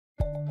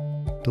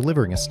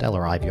delivering a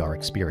stellar IVR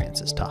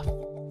experience is tough.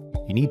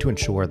 You need to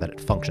ensure that it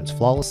functions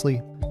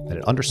flawlessly, that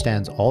it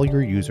understands all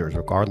your users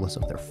regardless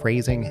of their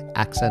phrasing,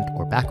 accent,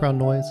 or background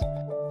noise,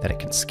 that it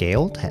can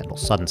scale to handle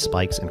sudden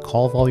spikes in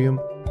call volume,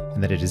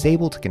 and that it is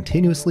able to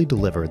continuously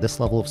deliver this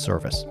level of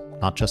service,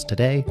 not just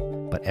today,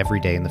 but every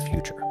day in the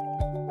future.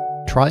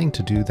 Trying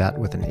to do that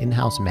with an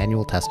in-house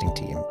manual testing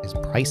team is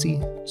pricey,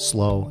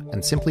 slow,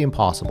 and simply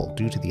impossible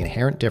due to the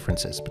inherent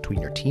differences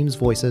between your team's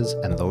voices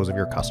and those of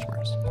your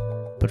customers.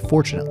 But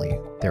fortunately,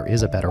 there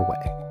is a better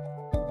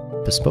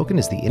way. Bespoken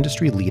is the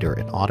industry leader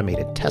in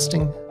automated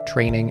testing,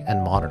 training,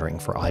 and monitoring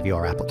for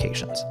IVR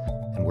applications,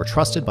 and we're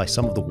trusted by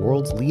some of the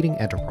world's leading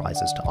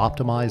enterprises to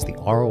optimize the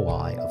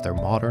ROI of their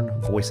modern,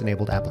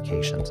 voice-enabled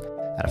applications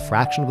at a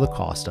fraction of the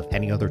cost of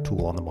any other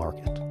tool on the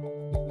market.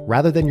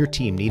 Rather than your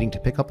team needing to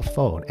pick up a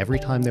phone every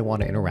time they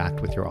want to interact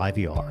with your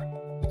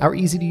IVR, our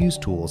easy-to-use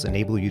tools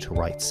enable you to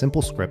write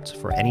simple scripts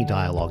for any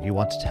dialogue you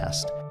want to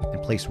test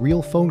and place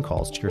real phone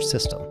calls to your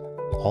system,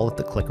 all at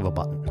the click of a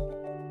button.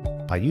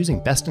 By using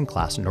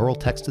best-in-class neural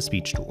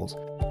text-to-speech tools,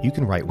 you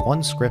can write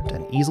one script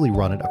and easily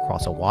run it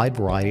across a wide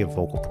variety of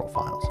vocal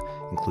profiles,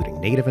 including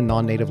native and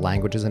non-native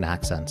languages and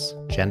accents,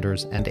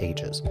 genders, and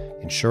ages,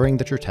 ensuring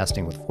that you're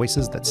testing with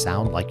voices that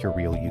sound like your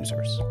real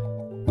users.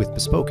 With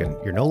Bespoken,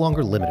 you're no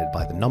longer limited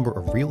by the number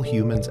of real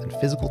humans and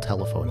physical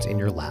telephones in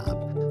your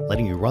lab,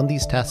 letting you run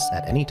these tests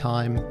at any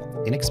time,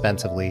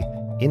 inexpensively,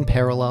 in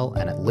parallel,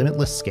 and at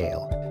limitless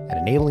scale, and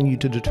enabling you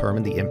to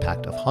determine the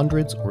impact of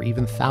hundreds or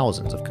even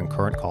thousands of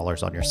concurrent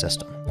callers on your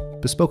system.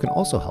 Bespoken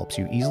also helps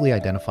you easily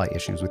identify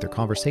issues with your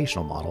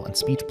conversational model and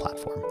speech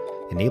platform,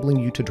 enabling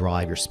you to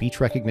drive your speech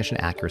recognition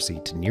accuracy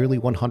to nearly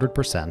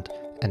 100%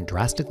 and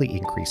drastically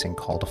increasing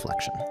call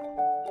deflection.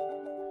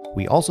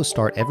 We also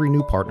start every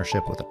new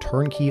partnership with a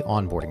turnkey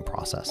onboarding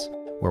process,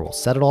 where we'll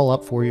set it all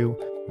up for you,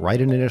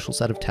 write an initial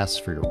set of tests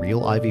for your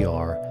real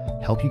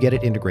IVR, help you get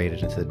it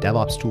integrated into the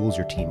DevOps tools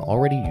your team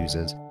already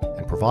uses,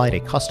 and provide a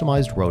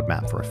customized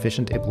roadmap for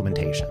efficient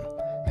implementation.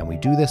 And we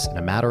do this in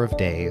a matter of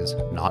days,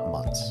 not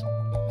months.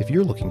 If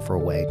you're looking for a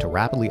way to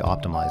rapidly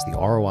optimize the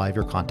ROI of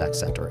your contact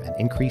center and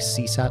increase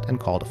CSAT and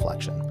call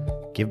deflection,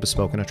 give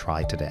Bespoken a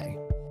try today.